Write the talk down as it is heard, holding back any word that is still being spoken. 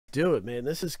do it, man.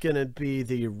 This is going to be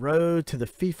the road to the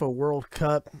FIFA World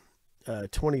Cup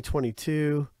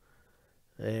 2022,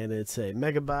 and it's a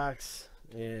mega box,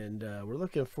 and we're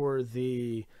looking for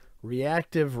the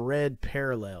reactive red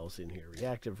parallels in here.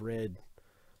 Reactive red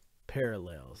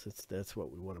parallels. That's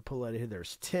what we want to pull out of here.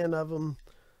 There's 10 of them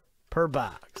per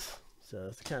box, so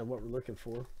that's kind of what we're looking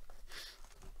for.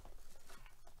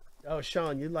 Oh,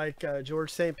 Sean, you like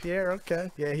George St. Pierre? Okay.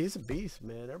 Yeah, he's a beast,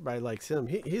 man. Everybody likes him.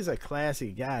 He's a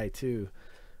classy guy, too.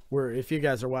 If you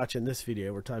guys are watching this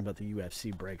video, we're talking about the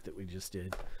UFC break that we just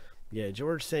did. Yeah,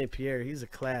 George St. Pierre, he's a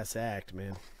class act,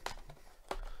 man.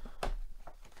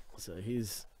 So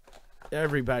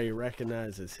everybody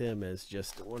recognizes him as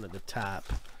just one of the top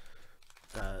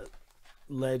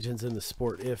legends in the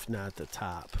sport, if not the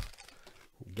top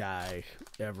guy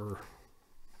ever.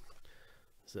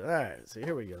 So, all right, so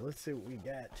here we go. Let's see what we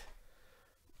got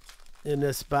in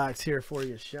this box here for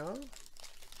you, Sean.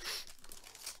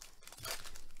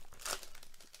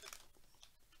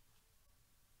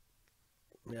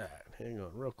 All right, hang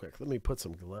on real quick. Let me put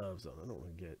some gloves on. I don't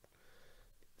want to get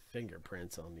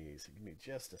fingerprints on these. Give me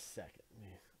just a second.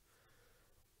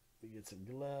 Let me get some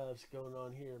gloves going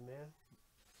on here, man.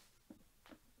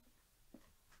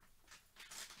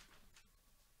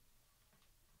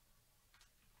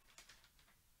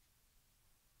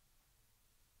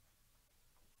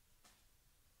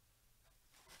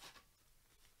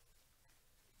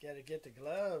 Got to get the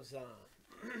gloves on.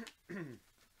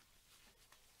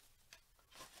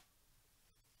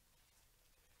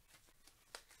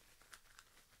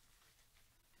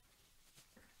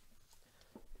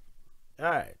 All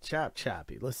right,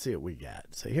 choppy. Let's see what we got.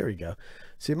 So here we go.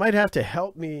 So you might have to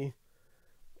help me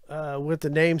with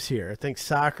the names here. I think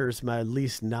soccer's my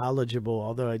least knowledgeable,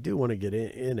 although I do want to get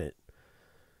in it.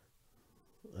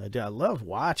 I love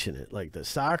watching it. Like, the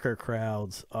soccer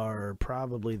crowds are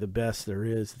probably the best there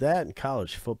is. That and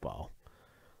college football.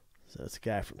 So it's a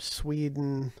guy from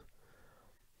Sweden,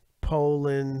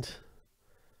 Poland,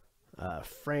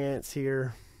 France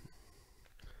here.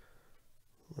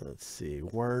 Let's see.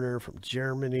 Werner from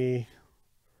Germany,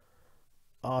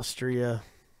 Austria,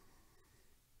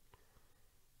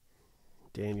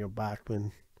 Daniel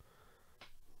Bachmann.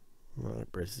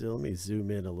 Brazil. Let me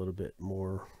zoom in a little bit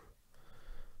more.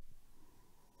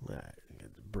 All right,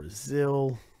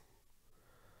 Brazil.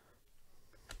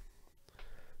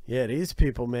 Yeah, these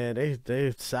people, man,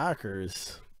 they soccer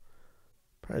is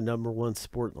probably #1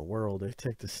 sport in the world. They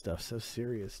take this stuff so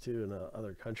serious too in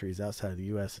other countries outside of the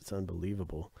U.S. It's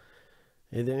unbelievable.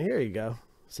 And then here you go.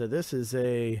 So this is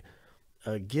a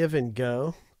give and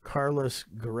go. Carlos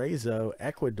Gruezo,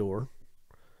 Ecuador.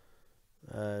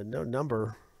 No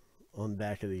number on the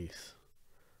back of these.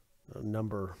 No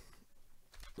number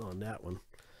on that one.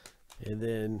 And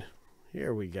then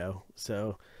here we go.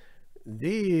 So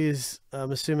these,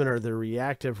 I'm assuming, are the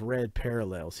reactive red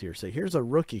parallels here. So here's a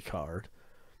rookie card.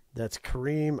 That's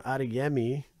Karim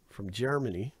Adeyemi from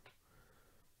Germany.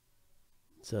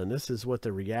 So, and this is what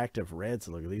the reactive reds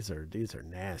look like. These are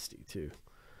nasty too.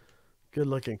 Good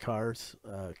looking cards.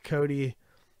 Cody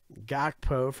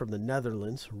Gakpo from the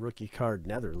Netherlands, rookie card,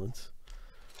 Netherlands.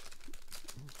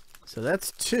 So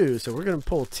that's 2. So we're going to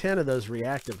pull 10 of those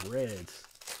reactive reds.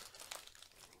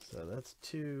 So that's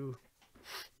 2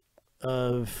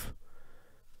 of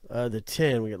the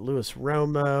 10. We got Louis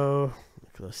Romo,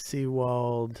 Nicholas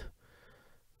Seawald,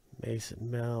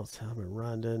 Mason Mount, Salman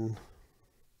Rondon.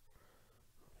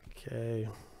 Okay.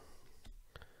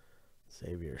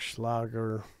 Xavier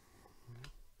Schlager.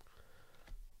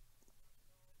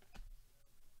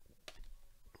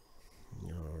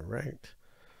 All right.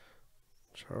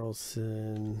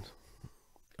 Charleston.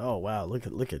 Oh wow,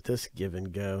 look at this give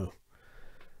and go.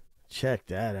 Check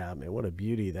that out, man. What a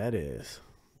beauty that is.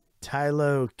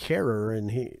 Tylo Kehrer,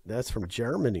 and that's from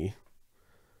Germany.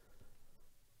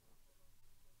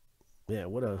 Yeah,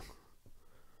 what a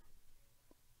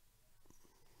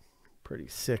pretty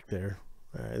sick there.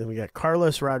 All right, then we got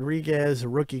Carlos Rodriguez, a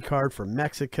rookie card from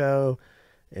Mexico,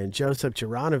 and Joseph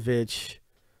Juranovic,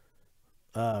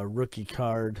 rookie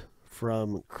card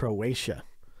from Croatia.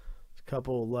 A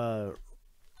couple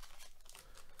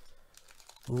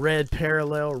red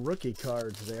parallel rookie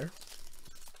cards there.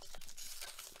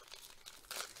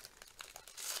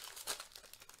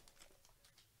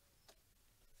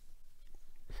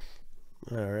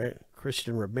 All right,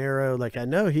 Christian Romero. Like, I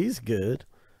know he's good.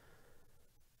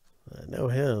 I know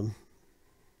him.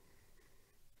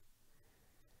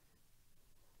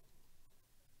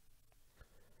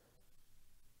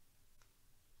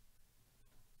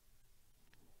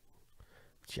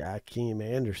 Joaquim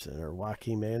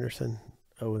Anderson.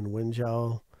 Owen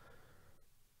Winjall.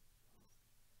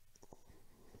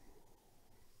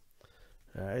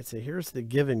 All right, so here's the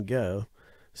give and go.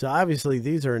 So obviously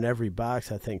these are in every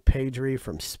box. I think Pedri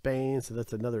from Spain, so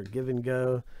that's another give and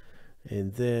go.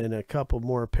 And then a couple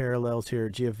more parallels here.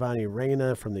 Giovanni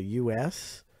Reina from the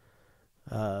U.S.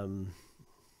 I'm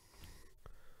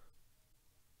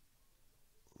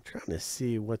trying to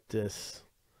see what this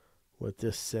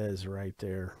says right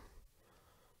there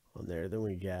on there. Then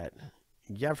we got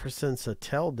Jefferson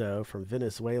Soteldo from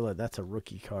Venezuela. That's a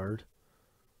rookie card.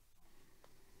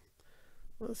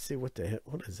 Let's see what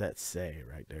does that say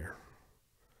right there.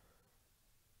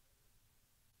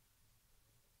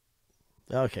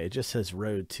 Okay, it just says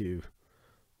Road to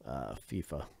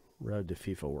FIFA. Road to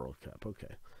FIFA World Cup. Okay.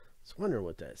 I was wondering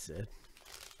what that said.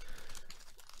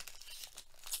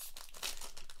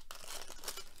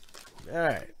 All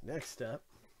right, next up.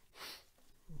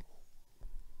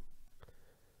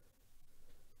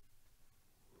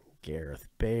 Gareth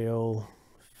Bale,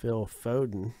 Phil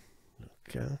Foden.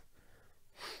 Okay.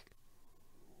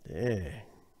 Dang.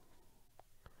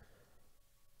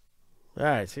 All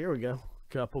right, so here we go.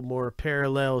 Couple more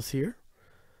parallels here.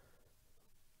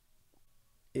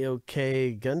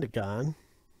 Ilkay Gundogan.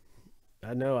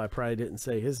 I know I probably didn't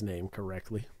say his name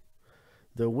correctly.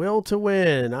 The Will to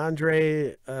Win,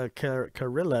 Andre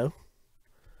Carrillo.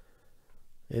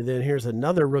 And then here's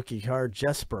another rookie card,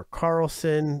 Jesper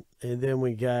Carlson. And then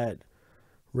we got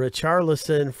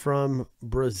Richarlison from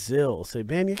Brazil. So,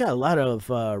 man, you got a lot of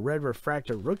red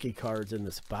refractor rookie cards in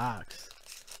this box.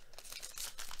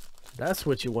 That's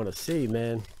what you want to see,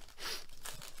 man.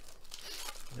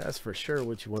 That's for sure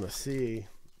what you want to see.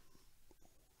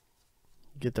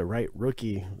 Get the right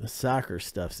rookie. The soccer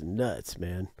stuff's nuts,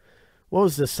 man. What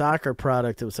was the soccer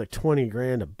product? It was like 20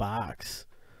 grand a box.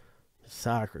 The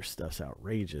soccer stuff's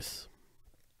outrageous.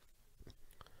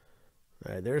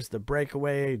 All right, there's the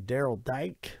breakaway, Daryl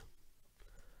Dike.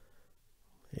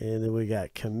 And then we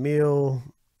got Kamil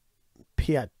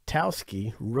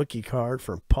Piatowski, rookie card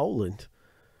from Poland.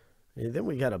 And then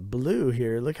we got a blue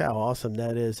here. Look how awesome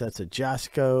that is. That's a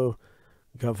Josko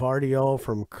Gavardiol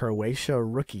from Croatia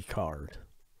rookie card.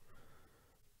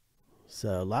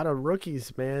 So a lot of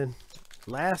rookies, man.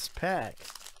 Last pack.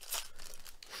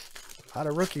 A lot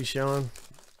of rookies, Sean.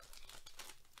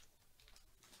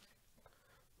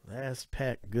 Last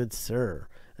pack, good sir.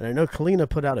 And I know Kalina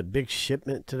put out a big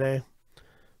shipment today.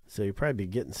 So you'll probably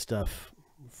be getting stuff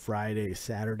Friday,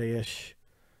 Saturday-ish.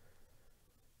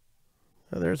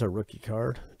 Oh, there's a rookie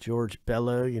card. George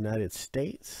Bello, United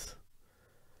States.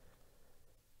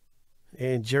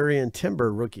 And Jurrien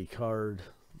Timber rookie card,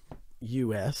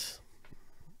 U.S.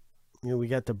 You know, we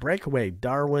got the breakaway,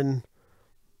 Darwin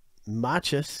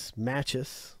Matches.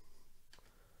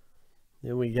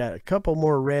 Then we got a couple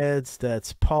more reds.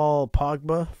 That's Paul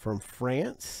Pogba from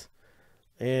France.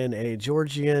 And a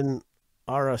Georgian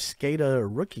Arrascaeta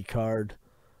rookie card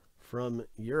from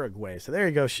Uruguay. So there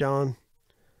you go, Sean.